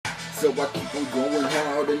so I keep on going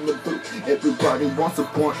hard in the boot. Everybody wants a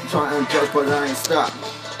point, try and judge, but I ain't stop.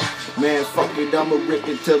 Man, fuck it, I'ma rip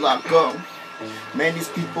it till I go. Man, these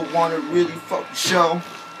people wanna really fucking show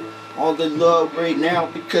all the love right now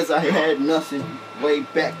because I had nothing way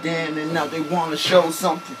back then, and now they wanna show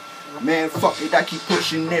something. Man, fuck it, I keep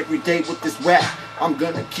pushing every day with this rap. I'm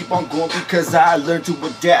gonna keep on going because I learned to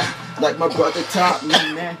adapt. Like my brother taught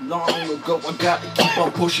me, man, long ago. I gotta keep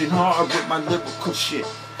on pushing hard with my lyrical shit.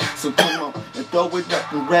 So come on and throw it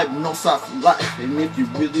up and rap, no stop for life. And if you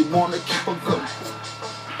really wanna keep on going,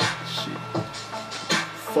 shit,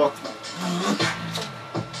 fuck me.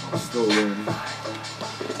 I'm still learning.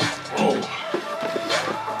 Oh.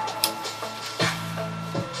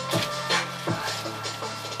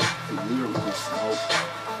 Lyrical smoke.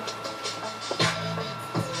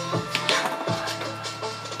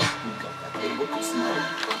 We got that lyrical smoke.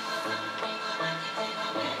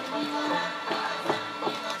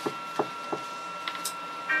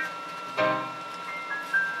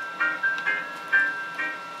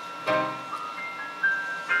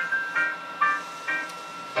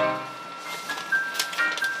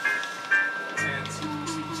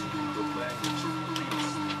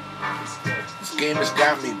 This game has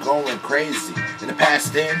got me going crazy. In the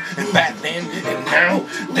past then, and back then, and now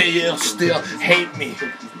they'll still hate me.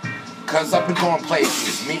 Cause I've been going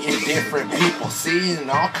places, meeting different people, seeing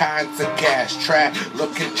all kinds of cash,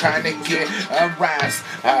 looking, trying to get a rise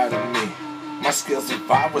out of me. My skills if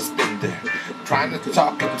I was been there, trying to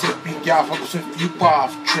talk and tip me off, I'm if you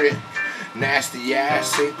off trick. Nasty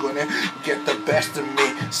ass ain't gonna get the best of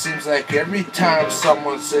me. Seems like every time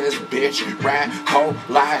someone says bitch, rat, hoe,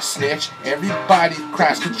 lie, snitch, everybody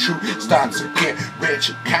cries the truth starts to get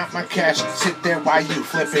rich. Count my cash, sit there while you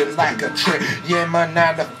flipping like a trick. Yeah, my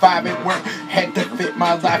 9 to 5 at work, had to fit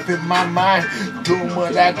my life in my mind. Doing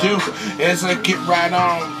what I do is I get right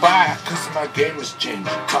on by, cause my game is changing.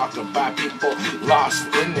 Talk about people lost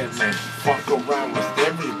in their lane. Fuck around with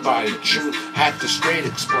everybody, truth had to straight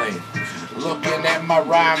explain. Looking at my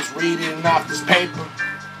rhymes, reading off this paper.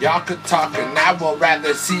 Y'all could talk and I will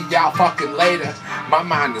rather see y'all fucking later. My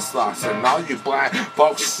mind is lost and all you blind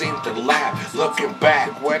folks seem to laugh. Looking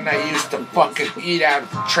back when I used to fucking eat out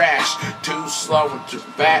of the trash. Too slow and too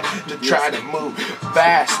fat to try to move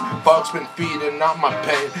fast. Folks been feeding on my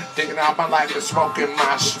pain, digging out my life and smoking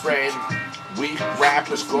my strain. Weak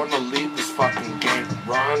rappers gonna leave this fucking game.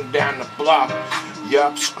 Run down the block,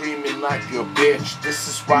 yup, screaming like your bitch. This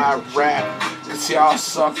is why I rap, cause y'all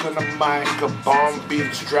suck on the mic. A bomb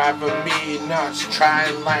beats driving me nuts,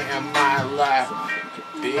 trying to lighten my life.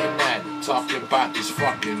 Being at it, talking about these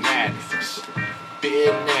fucking addicts. Being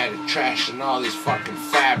at it, trashing all these fucking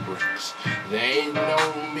fabrics. They ain't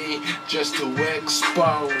know me just to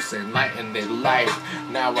expose and lighten their life.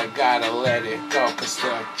 Now I gotta let it go, cause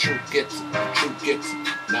the truth gets it, the truth gets it.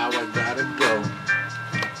 Now I gotta go.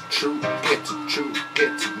 Truth gets it, truth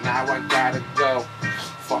gets it. Now I gotta go.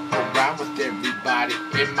 Fuck around with everybody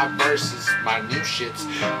in my verses. My new shit's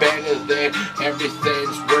better than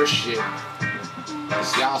everything's worse shit.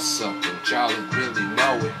 Cause y'all suck and y'all really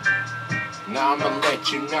know it. Now I'ma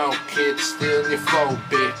let you know, kids, steal your flow,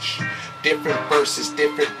 bitch. Different verses,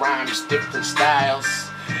 different rhymes, different styles.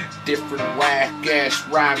 Different whack-ass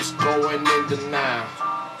rhymes going into now.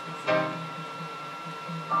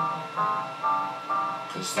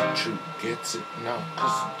 Cause the truth gets it, no,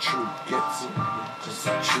 cause the truth gets it. Cause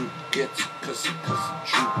the truth gets it, cause the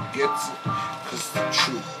truth gets it. Cause the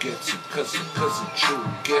truth gets it, cause the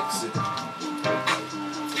truth gets it.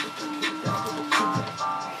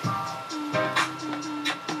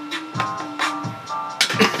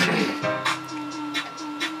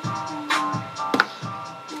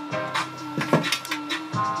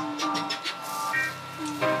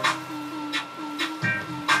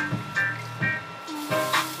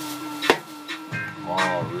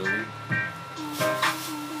 Oh, really?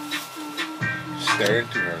 Staring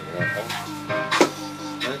to her.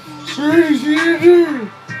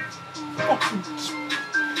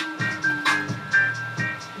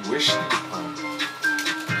 Wish you upon.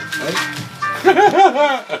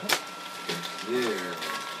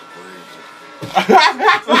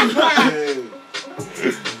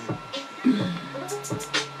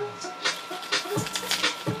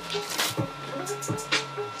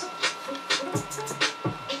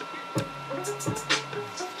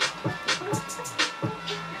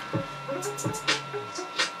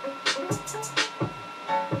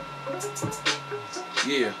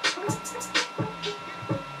 Yeah.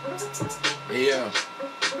 Yeah.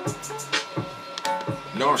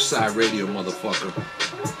 Northside Radio, motherfucker.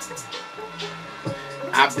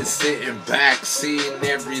 I've been sitting back, seeing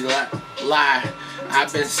every lie.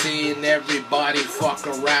 I've been seeing everybody fuck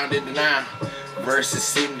around it now. Verses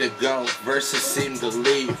seem to go, verses seem to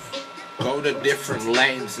leave. Go to different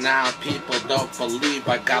lanes now, people don't believe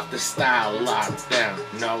I got the style locked down.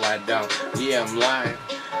 No, I don't. Yeah, I'm lying.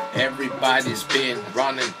 Everybody's been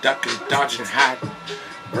running, ducking, dodging, hiding.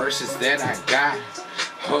 Verses that I got,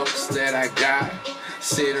 hooks that I got.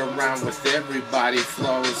 Sit around with everybody,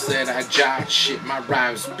 flows that I jot. Shit, my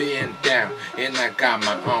rhymes been down, and I got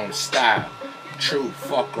my own style. True,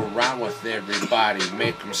 fuck around with everybody,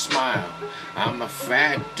 make them smile. I'm a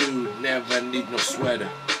fat dude, never need no sweater.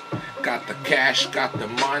 Got the cash, got the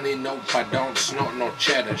money, nope, I don't snort no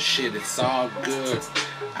cheddar. Shit, it's all good,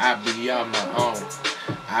 I be on my own.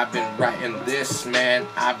 I've been writing this, man,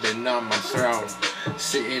 I've been on my throne.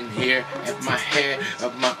 Sitting here at my head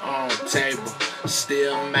of my own table.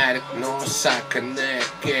 Stillmatic, Northside Connect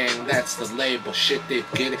gang, that's the label. Shit, they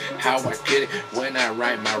get it, how I get it when I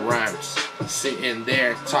write my rhymes. Sitting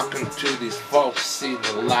there talking to these folks, see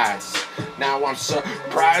the lies. Now I'm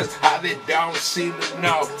surprised how they don't seem to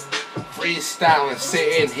know. Freestyling,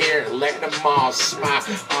 sitting here, letting them all smile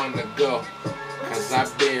on the go. Cause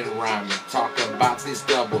I've been rhyming, talking about these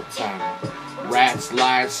double timing. Rats,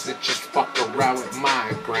 lies, that just fuck around with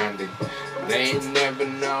my grinding. They never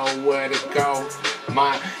know where to go.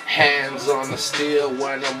 My hands on the steel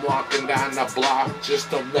when I'm walking down the block. Just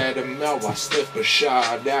to let them know I slip a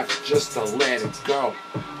shot out just to let it go.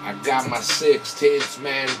 I got my 16s,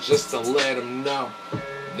 man, just to let them know.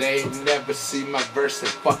 They never see my verse in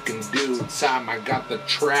fucking due time. I got the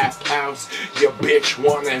trap house, your bitch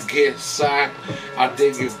wanna get signed. I'll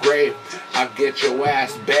dig your grave, I'll get your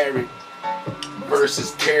ass buried.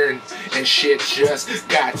 Verses tearing and shit just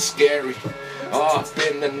got scary. Up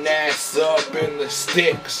in the nest, up in the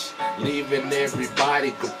sticks. Leaving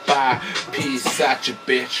everybody goodbye. Peace out, you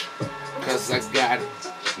bitch. Cause I got it,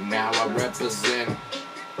 now I represent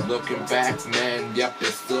it. Looking back, man, yup,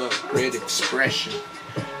 it's a great expression.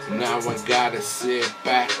 Now I gotta sit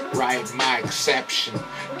back, write my exception.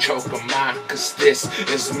 Choke 'em out, cause this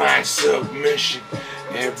is my submission.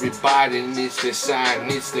 Everybody needs their sign,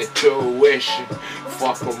 needs their tuition.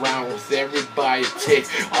 Fuck around with everybody, take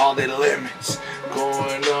all their limits.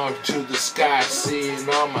 Going up to the sky, seeing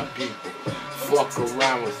all my people. Fuck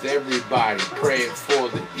around with everybody, praying for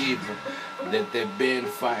the evil that they've been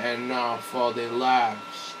fighting off all their lives.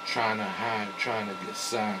 Trying to hide, trying to get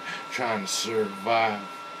signed, trying to survive.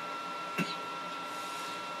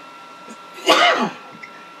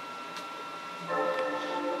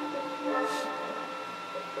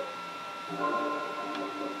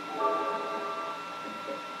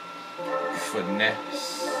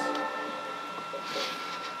 Finesse.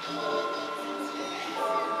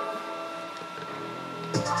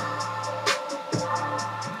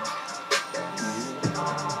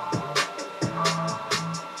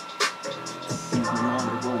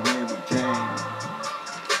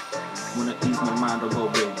 Wanna ease my mind a little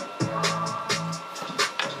bit.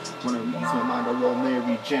 Wanna ease my mind a little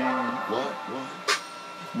Mary Jane. What?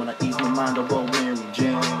 Wanna ease my mind a little Mary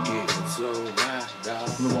Jane. Getting so high, dog.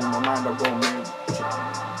 Want my mind a little Mary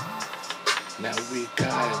Jane. Now we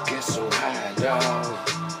gotta get so high, dog.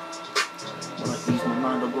 Wanna ease my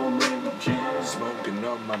mind a little Mary Jane. Smoking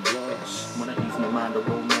up my blunts. Wanna ease my mind a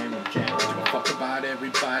little Mary Jane. Give a fuck about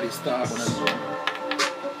everybody's thoughts.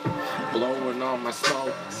 Blowing on my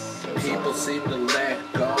smoke. People seem to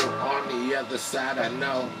let go. On the other side, I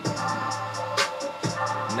know.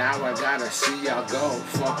 Now I gotta see y'all go.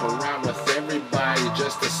 Fuck around with everybody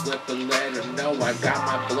just to slip and let them know I got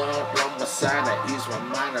my blood on my side. I ease my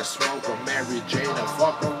mind. I smoke a Mary Jane. I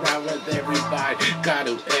fuck around with everybody.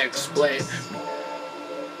 Gotta explain.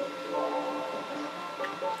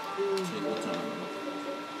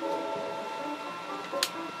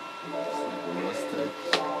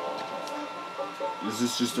 Is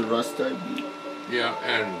this just a Rust type beat? Yeah,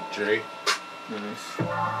 and Dre. Nice.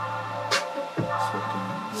 It's fucking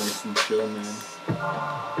nice and chill, man.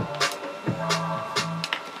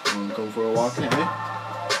 You wanna come for a walk, eh?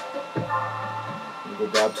 We'll go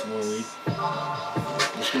grab some more weed.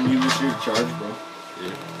 I'm just gonna leave this here to charge, bro.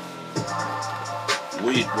 Yeah.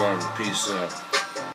 Weed run, peace out.